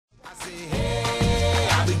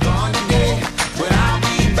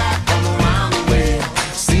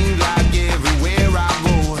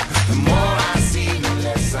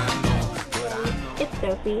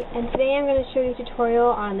and today I'm going to show you a tutorial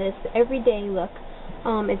on this everyday look.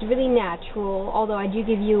 It's really natural, although I do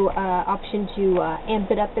give you an option to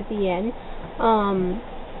amp it up at the end.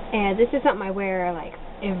 And this is something I wear like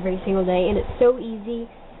every single day, and it's so easy,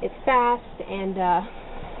 it's fast, and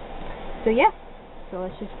so yeah, so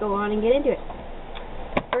let's just go on and get into it.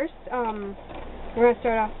 First, we're going to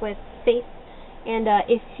start off with face, and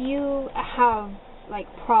if you have like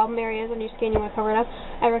problem areas on your skin you want to cover it up,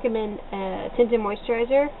 I recommend Tinted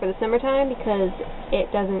Moisturizer for the summertime because it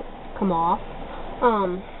doesn't come off.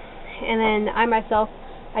 And then I myself,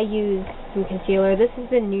 I use some concealer. This is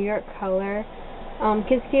the N.Y.C. color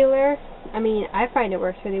concealer. I mean, I find it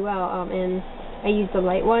works really well, and I use the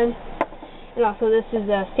light one. And also this is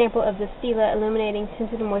a sample of the Stila Illuminating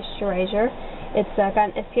Tinted Moisturizer. It's got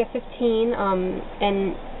an SPF 15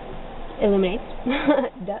 and illuminates.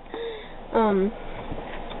 Duh.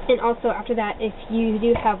 And also after that, if you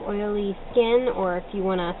do have oily skin, or if you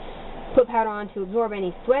want to put powder on to absorb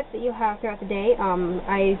any sweat that you have throughout the day,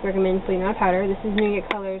 I recommend putting on powder. This is N.Y.C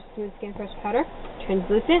Colors Smooth Skin Fresh Powder,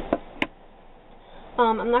 translucent.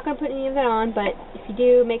 I'm not going to put any of that on, but if you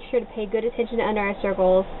do, make sure to pay good attention to under eye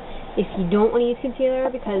circles if you don't want to use concealer,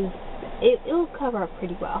 because it'll cover up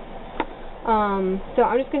pretty well. So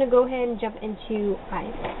I'm just going to go ahead and jump into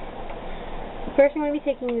eyes. First, I'm going to be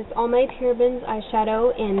taking this Almay Pureblends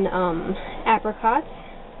eyeshadow in Apricot.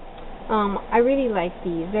 I really like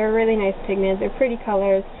these. They're really nice pigments. They're pretty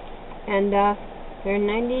colors, and they're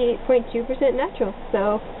 98.2% natural.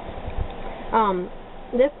 So, I'm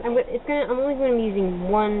only going to be using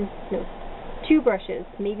two brushes,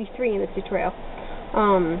 maybe three in this tutorial.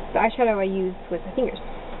 The eyeshadow I use with my fingers.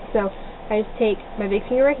 So I just take my big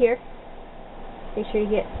finger right here. Make sure you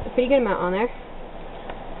get a pretty good amount on there.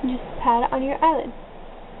 And just pat it on your eyelid.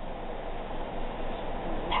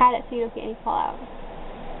 Pat it so you don't get any fallout.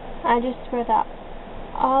 I just spread that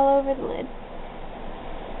all over the lid.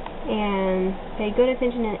 And pay good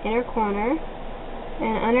attention in the inner corner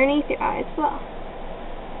and underneath your eye as well.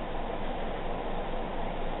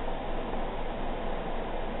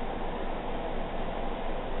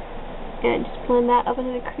 And just blend that up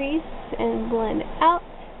into the crease and blend it out.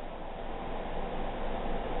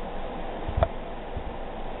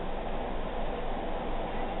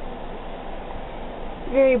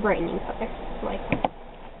 Very brightening color, like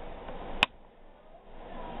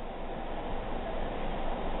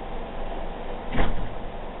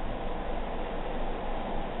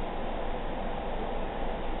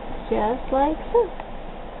just like so.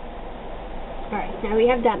 Alright, now we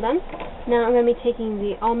have that done. Now I'm going to be taking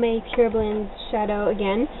the Almay Pureblends shadow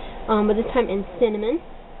again, but this time in cinnamon.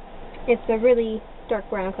 It's a really dark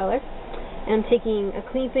brown color. And I'm taking a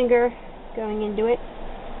clean finger, going into it,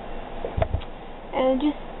 and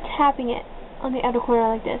just tapping it on the outer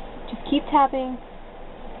corner like this. Just keep tapping.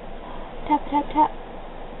 Tap, tap, tap.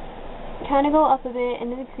 Kind of go up a bit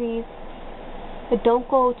into the crease, but don't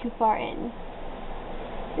go too far in.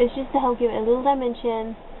 It's just to help give it a little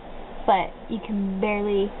dimension, but you can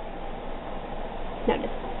barely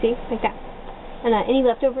notice. See? Like that. And any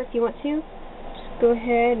leftover, if you want to, just go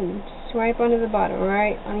ahead and swipe onto the bottom,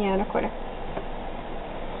 right on the outer corner.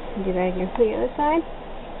 And do that again for the other side.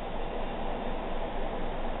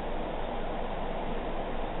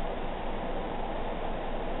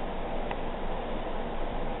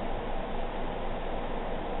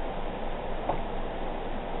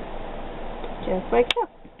 Just like so.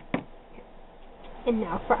 And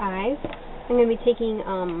now for eyes, I'm going to be taking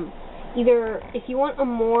either, if you want a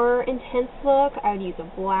more intense look, I would use a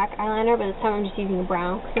black eyeliner, but this time I'm just using a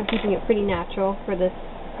brown because I'm keeping it pretty natural for this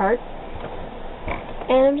part.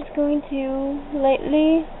 And I'm just going to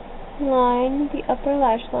lightly line the upper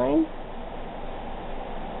lash line.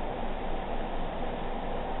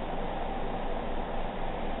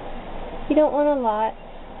 You don't want a lot,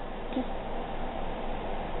 just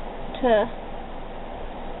to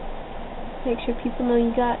make sure people know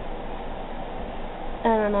you got,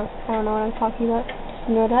 I don't know what I'm talking about, just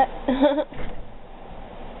know that.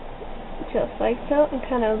 Just like so, and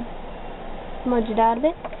kind of smudge it out a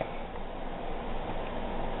bit.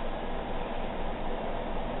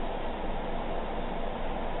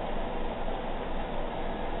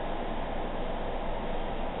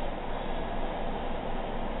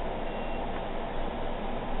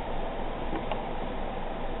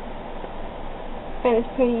 And it's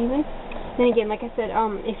pretty even. Then again, like I said,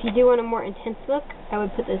 if you do want a more intense look, I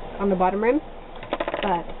would put this on the bottom rim.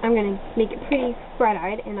 But I'm going to make it pretty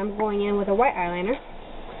bright-eyed, and I'm going in with a white eyeliner.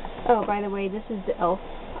 Oh, by the way, this is the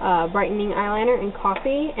E.L.F. Brightening eyeliner in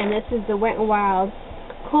coffee, and this is the Wet n Wild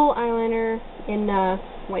Kohl eyeliner in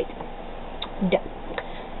white. Duh.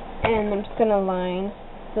 And I'm just going to line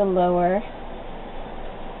the lower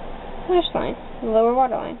lash line, the lower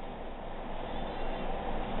waterline.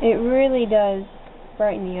 It really does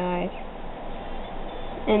brighten the eyes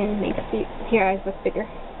and makes your eyes look bigger.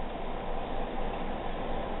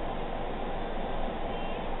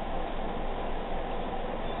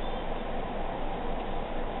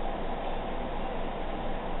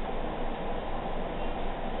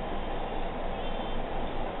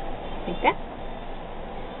 Like that.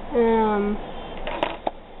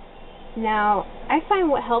 Now, I find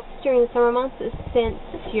what helps during the summer months is, since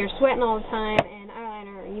you're sweating all the time and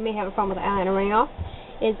eyeliner, you may have a problem with the eyeliner running off,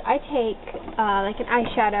 is I take like an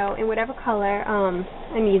eyeshadow in whatever color I'm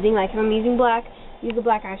using. Like if I'm using black, use a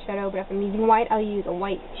black eyeshadow, but if I'm using white, I'll use a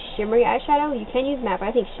white shimmery eyeshadow. You can use matte, but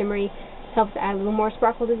I think shimmery helps add a little more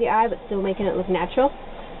sparkle to the eye, but still making it look natural.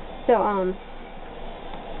 So,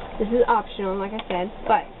 this is optional, like I said,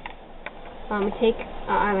 but take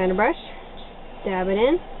an eyeliner brush, dab it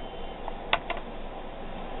in,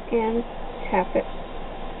 and tap it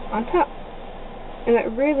on top. And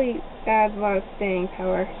that really adds a lot of staying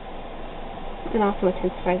power and also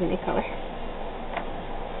intensifies any color.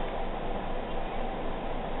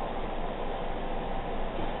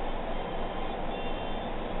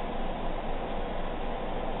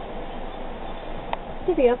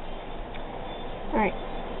 There we go. Alright.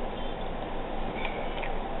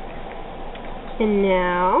 And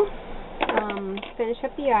now, finish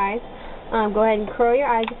up the eyes. Go ahead and curl your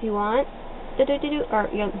eyes if you want. Or,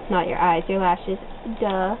 not your eyes, your lashes.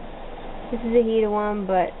 Duh. This is a heated one,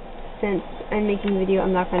 but since I'm making a video,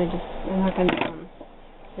 I'm not gonna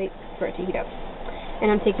wait for it to heat up.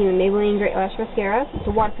 And I'm taking the Maybellene Great Lash Mascara. It's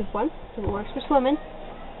a waterproof one, so it works for swimming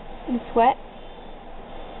and sweat.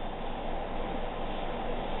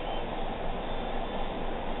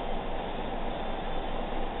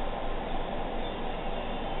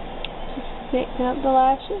 Just straighten out the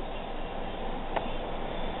lashes.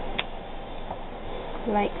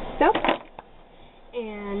 Like so.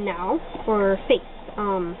 And now for face.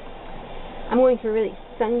 I'm going for a really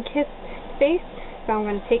sun-kissed face, so I'm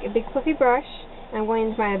going to take a big fluffy brush. I'm going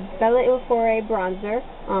into my Fiore Bronzer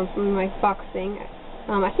from my box thing.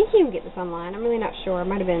 I think you can get this online. I'm really not sure. It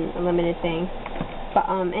might have been a limited thing. But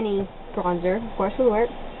any bronzer, of course, will work.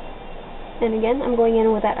 And again, I'm going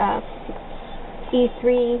in with that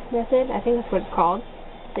E3 method. I think that's what it's called.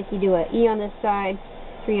 Like you do an E on this side,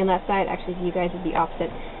 3 on that side. Actually, you guys would be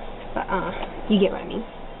opposite. But, you get what I mean.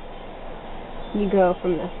 You go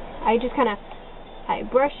from the, I just kind of, I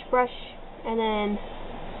brush, and then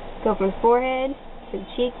go from the forehead to the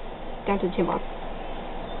cheeks, down to the chin bone.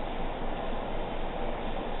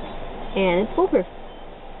 And it's foolproof.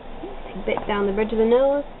 Take a bit down the bridge of the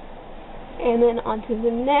nose, and then onto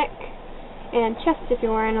the neck, and chest if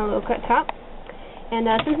you're wearing a low cut top. And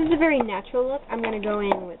since it's a very natural look, I'm going to go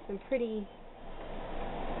in with some pretty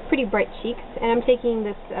bright cheeks, and I'm taking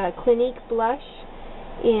this Clinique blush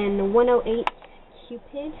in 108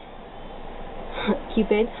 Cupid.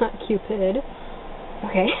 Cupid.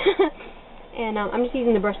 Okay. And I'm just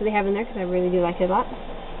using the brush that they have in there because I really do like it a lot.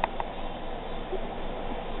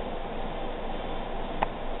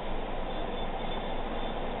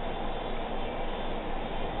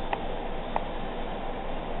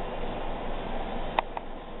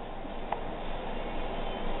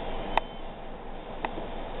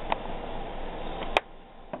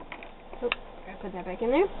 Put that back in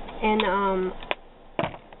there, and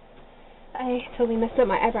I totally messed up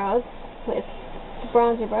my eyebrows with the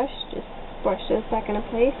bronzer brush. Just brush those back into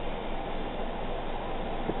place,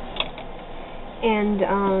 and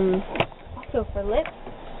also for lips.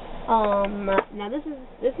 Now this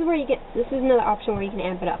is where you get. This is another option where you can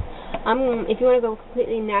amp it up. If you want to go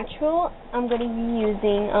completely natural, I'm going to be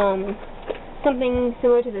using something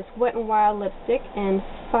similar to this Wet n Wild lipstick in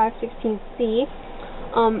 5/16C.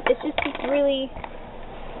 It's just this really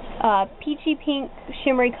peachy pink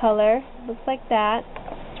shimmery color. Looks like that.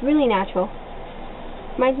 It's really natural.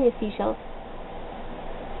 Reminds me of seashells.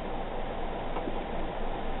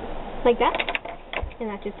 Like that. And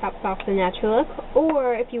that just tops off the natural look.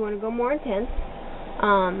 Or if you want to go more intense,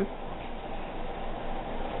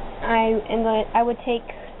 I would take,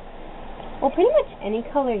 well, pretty much any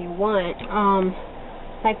color you want.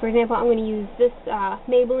 Like for example, I'm going to use this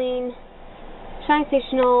Maybelline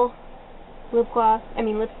ShineSensational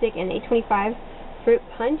lipstick in 825 Fruit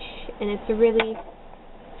Punch, and it's a really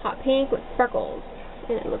hot pink with sparkles,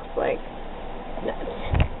 and it looks like that.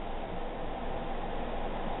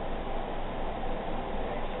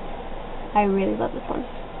 I really love this one.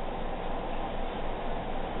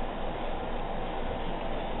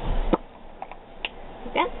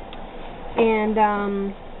 Like that.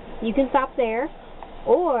 And you can stop there,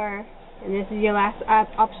 Or, and this is your last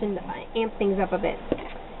option to amp things up a bit,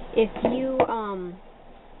 if you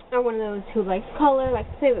are one of those who likes color, likes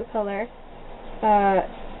to play with color,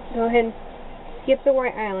 go ahead and skip the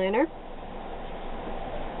white eyeliner.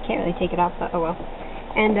 Can't really take it off, but oh well.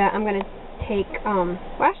 And I'm going to take, well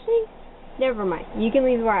actually, never mind. You can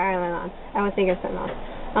leave the white eyeliner on. I was thinking of something else.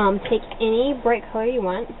 Take any bright color you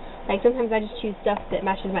want. Like sometimes I just choose stuff that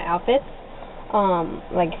matches my outfits.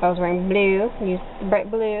 Like if I was wearing blue, use bright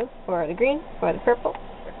blue, or the green, or the purple.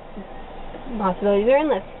 Possibilities are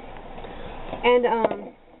endless. And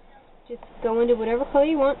just go into whatever color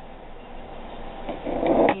you want.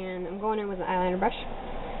 And I'm going in with an eyeliner brush.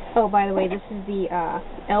 Oh, by the way, this is the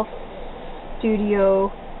E.L.F.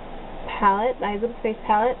 Studio palette, Eyes of Space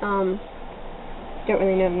palette. Don't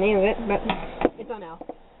really know the name of it, but it's on E.L.F.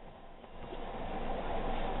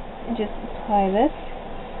 Just apply this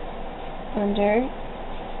under.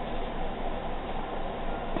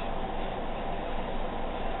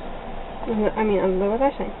 On the lower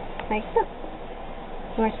lash line, like so.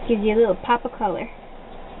 So it just gives you a little pop of color.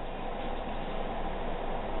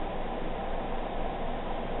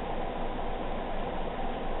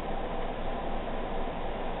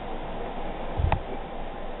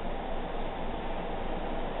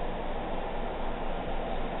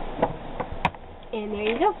 And there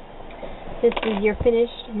you go. This is your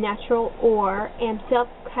finished natural or amped up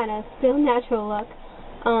kind of still natural look.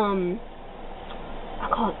 I'll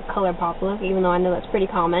call it the color pop look, even though I know that's pretty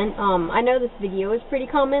common. I know this video is pretty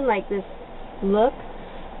common, like this look,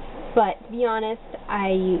 but to be honest,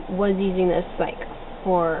 I was using this like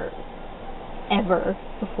forever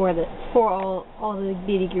before all the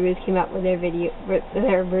beauty gurus came out with their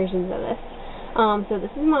their versions of this. So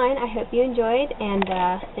this is mine. I hope you enjoyed, and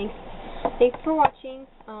thanks for watching.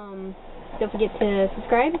 Don't forget to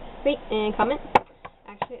subscribe, rate, and comment.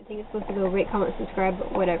 Actually, I think it's supposed to go rate, comment, subscribe,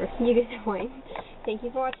 but whatever. You get the point. Thank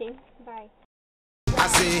you for watching. Bye. I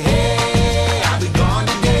say, hey, I'll be gone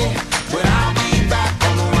today.